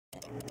You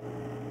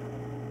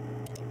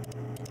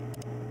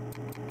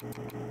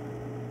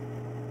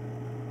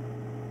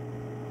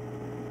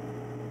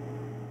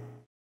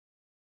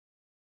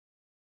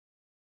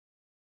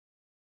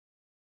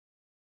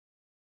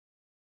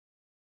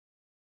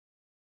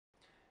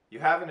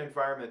have an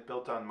environment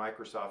built on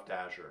Microsoft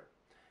Azure.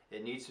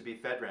 It needs to be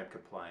FedRAMP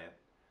compliant.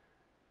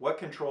 What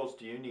controls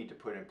do you need to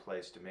put in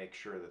place to make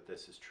sure that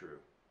this is true?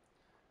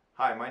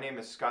 Hi, my name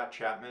is Scott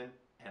Chapman,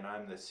 and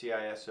I'm the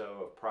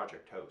CISO of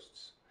Project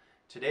Hosts.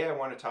 Today I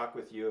want to talk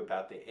with you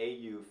about the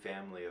AU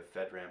family of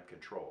FedRAMP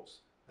controls.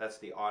 That's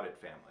the Audit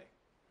family.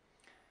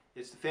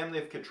 It's the family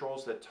of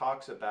controls that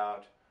talks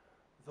about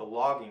the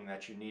logging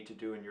that you need to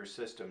do in your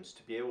systems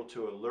to be able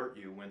to alert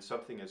you when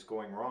something is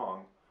going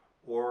wrong,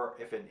 or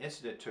if an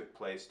incident took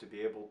place, to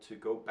be able to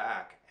go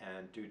back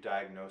and do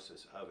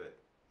diagnosis of it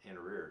in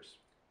arrears.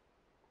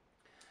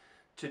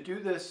 To do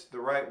this the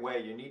right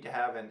way, you need to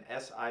have an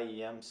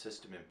SIEM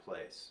system in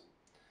place.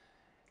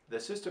 The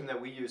system that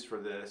we use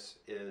for this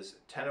is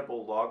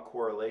Tenable Log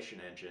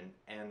Correlation Engine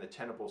and the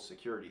Tenable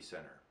Security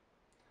Center.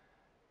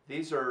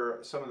 These are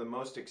some of the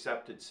most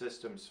accepted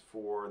systems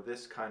for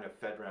this kind of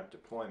FedRAMP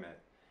deployment.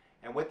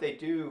 And what they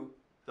do,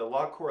 the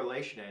Log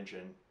Correlation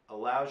Engine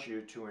allows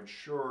you to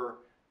ensure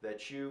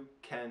that you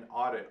can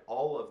audit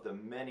all of the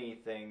many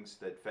things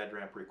that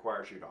FedRAMP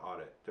requires you to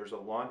audit. There's a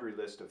laundry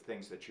list of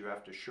things that you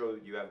have to show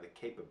you have the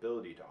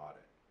capability to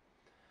audit.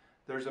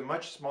 There's a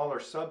much smaller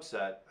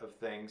subset of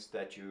things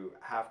that you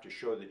have to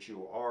show that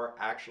you are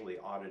actually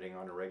auditing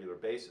on a regular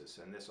basis,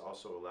 and this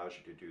also allows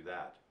you to do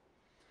that.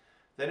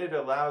 Then it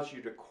allows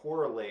you to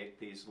correlate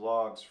these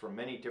logs from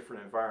many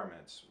different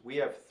environments. We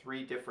have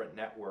 3 different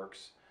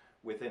networks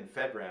within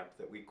FedRAMP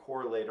that we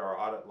correlate our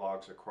audit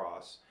logs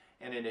across,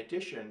 and in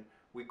addition,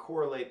 we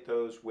correlate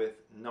those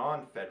with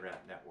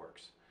non-FedRAMP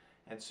networks.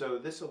 And so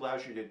this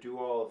allows you to do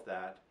all of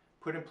that,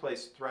 put in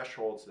place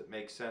thresholds that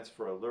make sense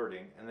for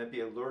alerting, and then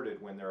be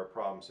alerted when there are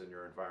problems in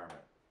your environment.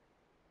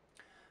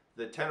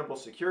 The Tenable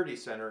Security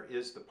Center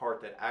is the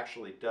part that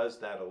actually does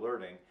that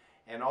alerting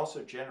and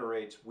also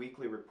generates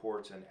weekly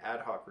reports and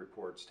ad hoc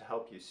reports to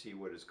help you see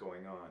what is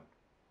going on.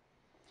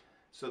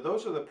 So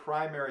those are the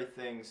primary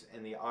things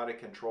in the audit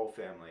control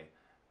family.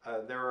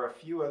 There are a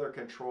few other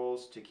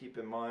controls to keep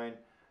in mind.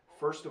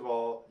 First of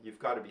all, you've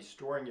got to be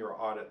storing your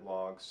audit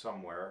logs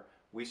somewhere.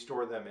 We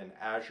store them in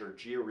Azure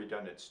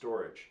geo-redundant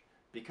storage.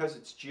 Because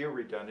it's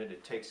geo-redundant,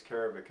 it takes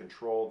care of a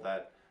control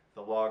that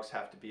the logs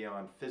have to be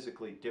on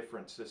physically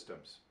different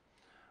systems.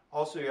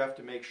 Also, you have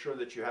to make sure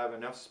that you have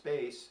enough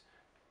space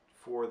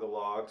for the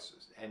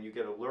logs and you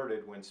get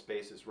alerted when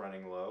space is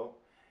running low.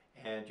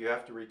 And you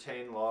have to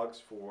retain logs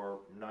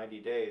for 90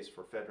 days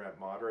for FedRAMP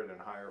moderate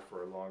and higher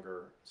for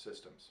longer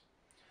systems.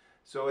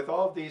 So with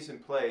all of these in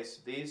place,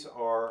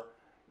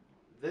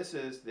 this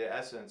is the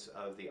essence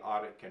of the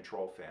audit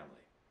control family.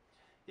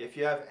 If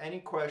you have any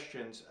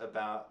questions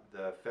about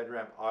the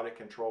FedRAMP audit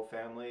control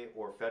family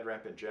or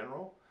FedRAMP in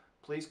general,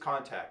 please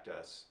contact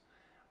us.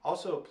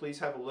 Also, please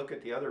have a look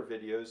at the other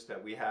videos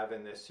that we have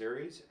in this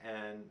series,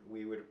 and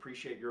we would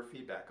appreciate your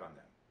feedback on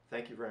them.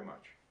 Thank you very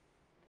much.